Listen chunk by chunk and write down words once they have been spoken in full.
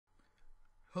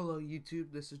Hello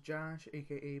YouTube, this is Josh,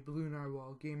 aka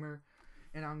BlueNarwhalGamer,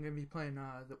 and I'm going to be playing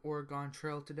the Oregon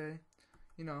Trail today.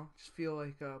 You know, just feel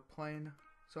like playing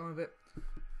some of it.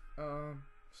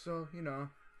 So, you know,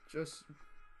 just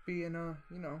being I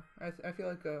feel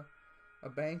like a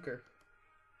banker.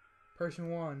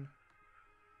 Person 1,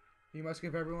 you must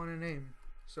give everyone a name.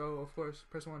 So, of course,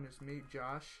 person 1 is me,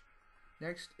 Josh.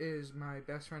 Next is my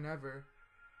best friend ever,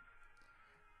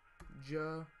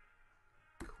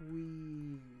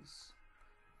 Quiz.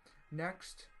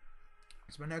 Next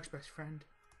is my next best friend,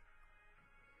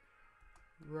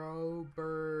 Rob.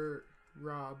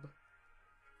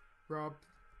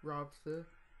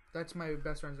 That's my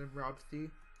best friend's name, Rob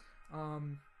The.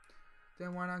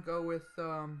 Then why not go with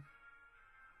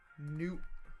Newt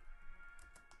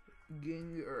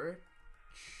Gingrich?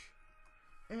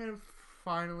 And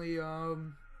finally, you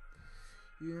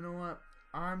know what?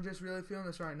 I'm just really feeling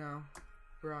this right now.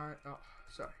 Brian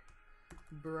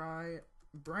Scalabrine.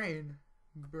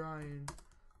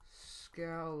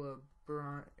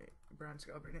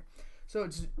 So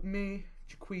it's me,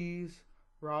 Jaquiz,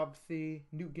 Rob The,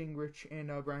 Newt Gingrich,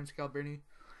 and Brian Scalabrine.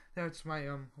 That's my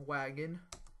wagon.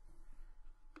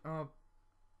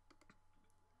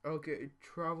 Okay,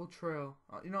 travel trail.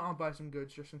 You know, I'll buy some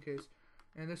goods just in case.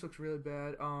 And this looks really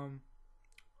bad.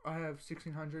 I have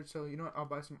 1,600, so you know what? I'll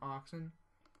buy some oxen.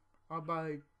 I'll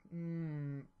buy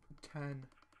 10.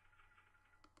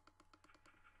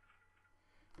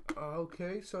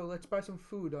 Okay, so let's buy some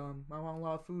food. I want a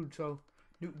lot of food, so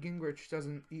Newt Gingrich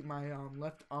doesn't eat my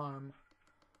left arm.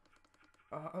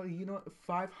 You know what?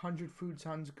 500 food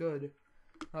sounds good.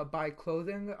 Buy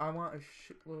clothing. I want a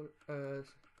shitload.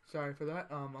 Sorry for that.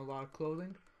 A lot of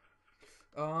clothing.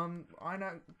 Why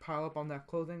not pile up on that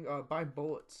clothing? Buy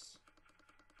bullets.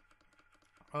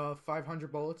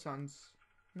 500 bullets sounds.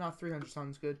 Not 300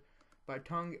 sounds good. Buy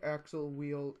tongue, axle,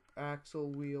 wheel,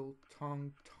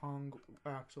 tongue,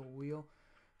 axle, wheel.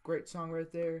 Great song right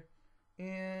there.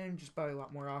 And just buy a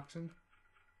lot more oxen.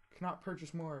 Cannot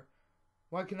purchase more.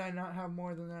 Why can I not have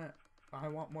more than that? I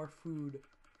want more food.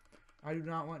 I do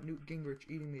not want Newt Gingrich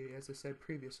eating me, as I said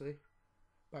previously.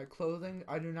 Buy clothing.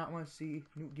 I do not want to see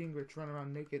Newt Gingrich run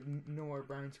around naked, nor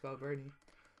Brian Scalabrine.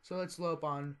 So let's load up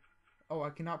on. Oh, I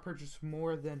cannot purchase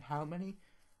more than how many?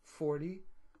 40.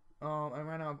 I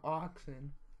ran out of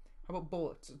oxen. How about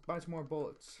bullets? Let's buy some more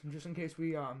bullets, just in case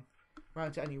we run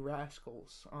into any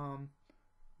rascals.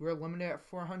 We're limited at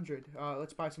 400.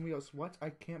 Let's buy some wheels. What? I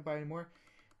can't buy any more.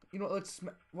 You know,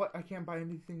 what? I can't buy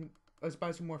anything. Let's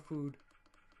buy some more food.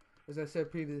 As I said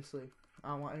previously, I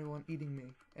don't want anyone eating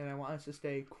me, and I want us to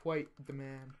stay quite the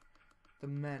men.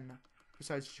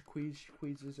 Besides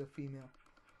Jaquiz is a female.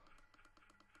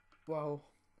 Well,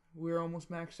 we're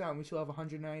almost maxed out, and we still have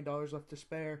 $190 left to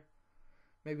spare.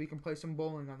 Maybe we can play some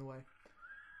bowling on the way.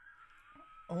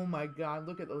 Oh my god,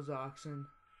 look at those oxen.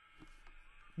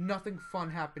 Nothing fun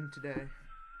happened today.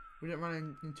 We didn't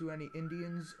run into any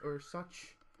Indians or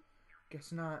such.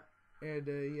 Guess not. And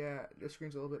yeah, the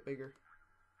screen's a little bit bigger.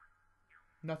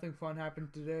 Nothing fun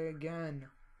happened today again.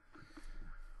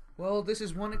 Well, this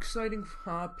is one exciting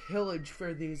pillage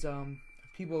for these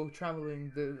people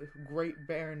traveling the Great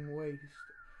Barren Waste.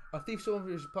 A thief stole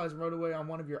your supplies and rode away on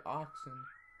one of your oxen.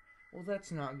 Well,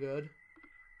 that's not good.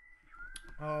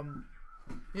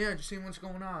 Yeah, just seeing what's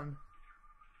going on.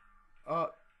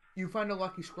 You find a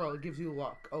lucky squirrel. It gives you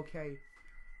luck. Okay.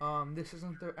 This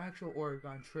isn't the actual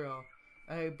Oregon Trail.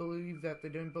 I believe that they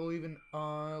didn't believe in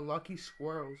lucky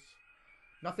squirrels.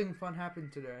 Nothing fun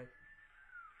happened today.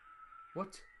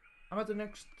 What? I'm at the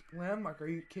next landmark. Are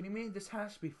you kidding me? This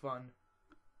has to be fun.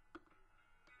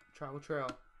 Travel trail.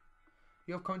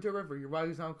 You have come to a river. Your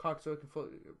wagon is now cocked so it can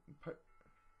float.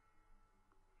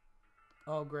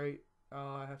 Oh, great.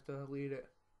 I have to lead it.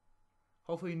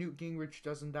 Hopefully Newt Gingrich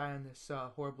doesn't die on this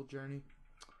horrible journey.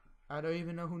 I don't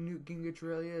even know who Newt Gingrich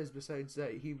really is, besides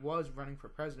that he was running for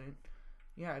president.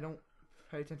 Yeah, I don't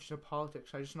pay attention to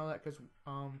politics. I just know that because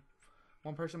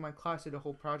one person in my class did a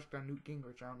whole project on Newt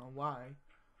Gingrich. I don't know why.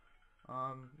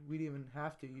 We didn't even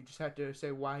have to. You just had to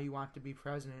say why you want to be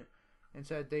president. And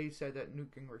they said that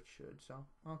Newt Gingrich should. So,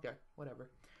 okay, whatever.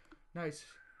 Nice.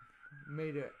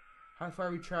 Made it. How far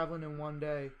are we traveling in one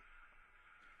day?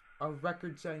 A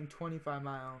record-setting 25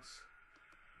 miles.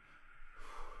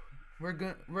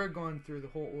 We're going through the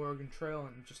whole Oregon Trail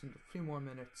in just a few more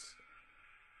minutes.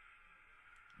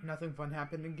 Nothing fun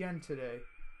happened again today.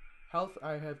 Health,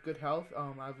 I have good health.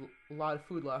 I have a lot of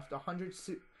food left. A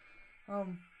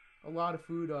lot of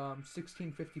food.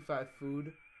 1655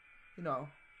 food. You know,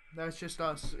 that's just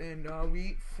us. And we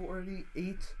eat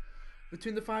 48.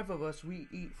 Between the 5 of us, we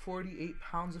eat 48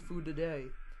 pounds of food a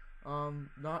day.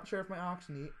 Not sure if my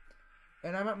oxen eat.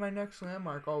 And I'm at my next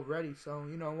landmark already, so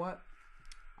you know what?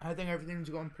 I think everything's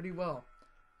going pretty well.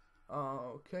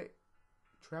 Okay.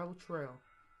 Travel trail.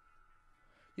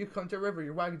 You come to a river,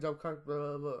 your wagon's up, blah,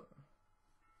 blah, blah.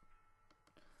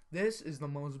 This is the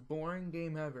most boring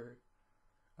game ever.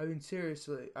 I mean,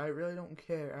 seriously, I really don't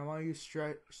care. I want to use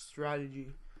strategy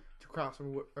to cross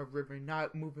a river,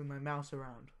 not moving my mouse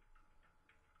around.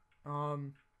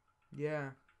 Yeah.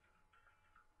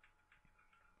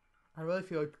 I really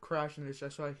feel like crashing this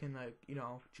just so I can, like, you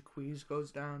know, Jaquees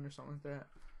goes down or something like that.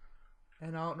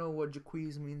 And I don't know what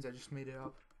Jaquees means, I just made it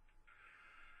up.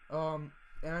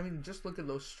 And I mean, just look at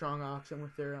those strong oxen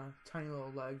with their tiny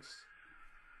little legs.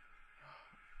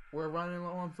 We're running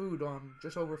low on food,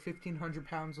 just over 1,500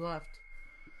 pounds left.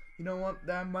 You know what,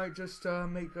 that might just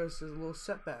make us a little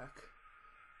setback.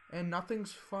 And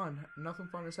nothing's fun. Nothing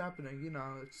fun is happening, you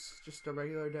know, it's just a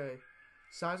regular day.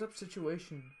 Size up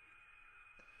situation.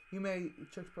 You may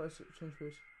check price, change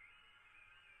price.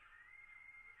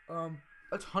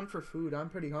 Let's hunt for food. I'm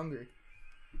pretty hungry.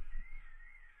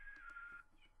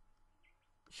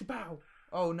 Shabow!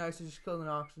 Oh, nice. I just killed an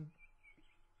oxen.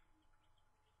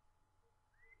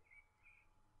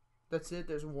 That's it.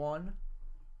 There's one.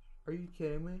 Are you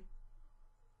kidding me?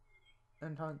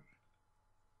 And hunt.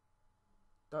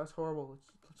 That's horrible.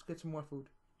 Let's get some more food.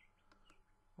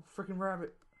 Oh, freaking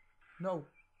rabbit! No.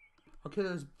 Okay,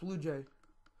 there's blue jay.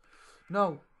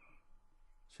 No.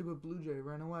 Stupid blue jay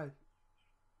ran away.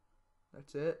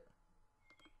 That's it.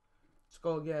 Let's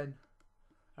go again.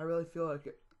 I really feel like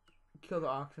it. Kill the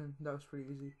oxen. That was pretty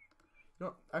easy. You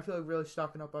know, I feel like really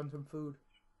stocking up on some food.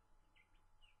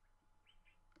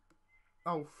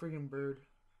 Oh, freaking bird.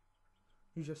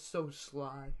 He's just so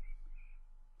sly.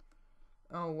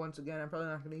 Oh, once again, I'm probably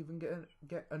not going to even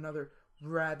get another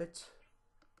rabbit.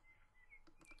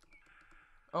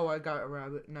 Oh, I got a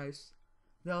rabbit. Nice.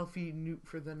 They'll feed Newt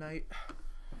for the night.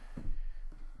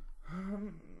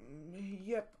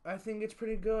 Yep, I think it's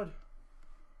pretty good.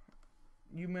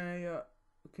 You may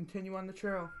continue on the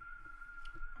trail.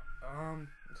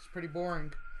 It's pretty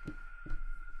boring.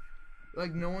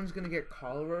 Like, no one's gonna get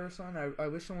cholera or something. I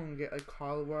wish someone would get like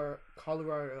cholera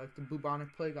or like the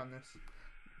bubonic plague on this,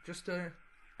 just to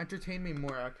entertain me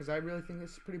more. Cause I really think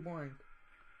this is pretty boring.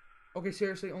 Okay,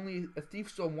 seriously, only a thief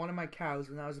stole one of my cows,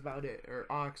 and that was about it, or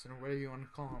oxen, or whatever you want to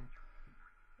call them.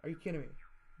 Are you kidding me?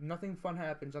 Nothing fun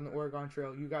happens on the Oregon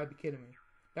Trail. You gotta be kidding me.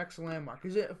 Next landmark.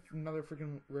 Is it another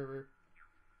freaking river?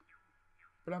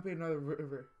 But not be another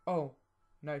river. Oh,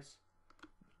 nice.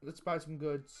 Let's buy some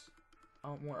goods. I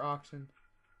want more oxen.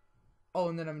 Oh,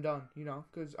 and then I'm done, you know,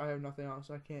 because I have nothing else.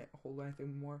 I can't hold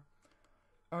anything more.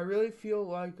 I really feel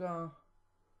like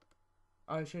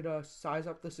I should size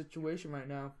up the situation right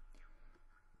now.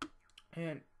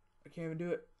 And I can't even do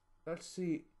it. Let's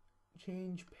see.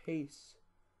 Change pace.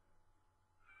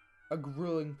 A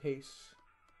grueling pace.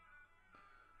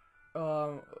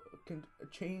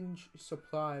 Change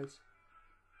supplies.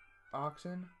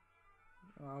 Oxen.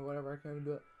 Whatever, I can't even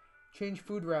do it. Change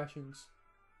food rations.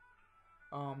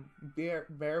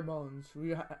 Bare bones.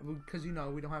 Because you know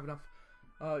we don't have enough.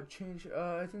 Change.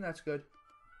 I think that's good.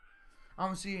 I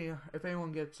want to see if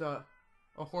anyone gets a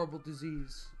horrible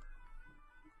disease.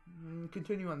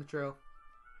 Continue on the trail.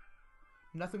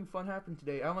 Nothing fun happened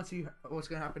today. I want to see what's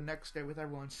gonna happen next day with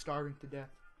everyone starving to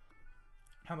death.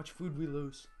 How much food we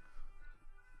lose.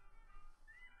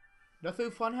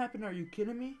 Nothing fun happened. Are you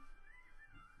kidding me?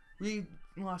 We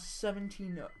lost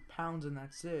 17 pounds and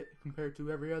that's it, compared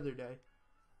to every other day.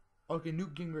 Okay,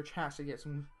 Newt Gingrich has to get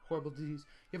some horrible disease.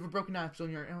 You have a broken axle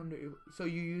in your own, so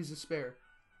you use a spare.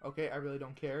 Okay, I really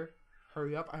don't care.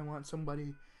 Hurry up, I want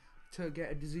somebody to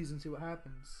get a disease and see what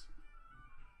happens.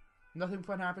 Nothing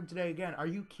fun happened today again. Are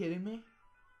you kidding me?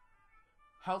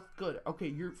 Health good. Okay,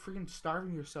 you're freaking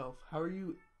starving yourself. How are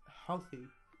you healthy?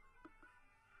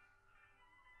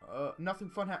 Nothing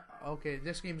fun okay,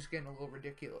 this game is getting a little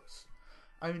ridiculous.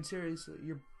 I mean, seriously,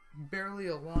 you're barely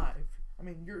alive. I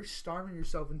mean, you're starving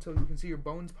yourself until you can see your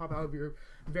bones pop out of your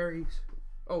very...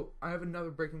 Oh, I have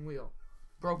another breaking wheel.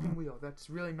 Broken wheel. That's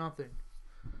really nothing.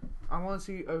 I want to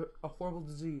see a horrible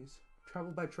disease.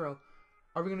 Travel by trail.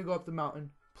 Are we going to go up the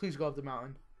mountain? Please go up the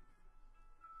mountain.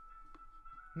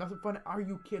 Nothing fun. Are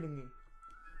you kidding me?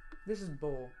 This is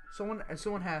bull. Someone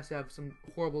has to have some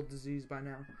horrible disease by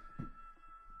now.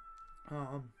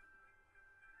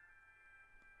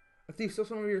 A thief stole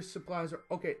some of your supplies.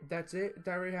 Okay, that's it.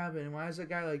 That already happened. Why is that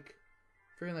guy like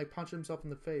freaking like punching himself in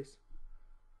the face?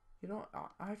 You know,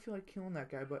 I feel like killing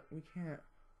that guy, but we can't.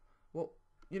 Well,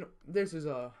 you know, this is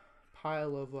a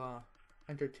pile of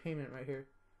entertainment right here,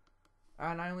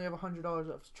 and I only have $100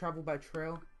 left to travel by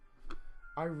trail.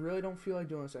 I really don't feel like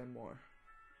doing this anymore.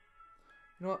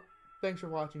 You know what? Thanks for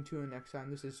watching. Tune in next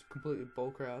time. This is completely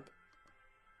bullcrap.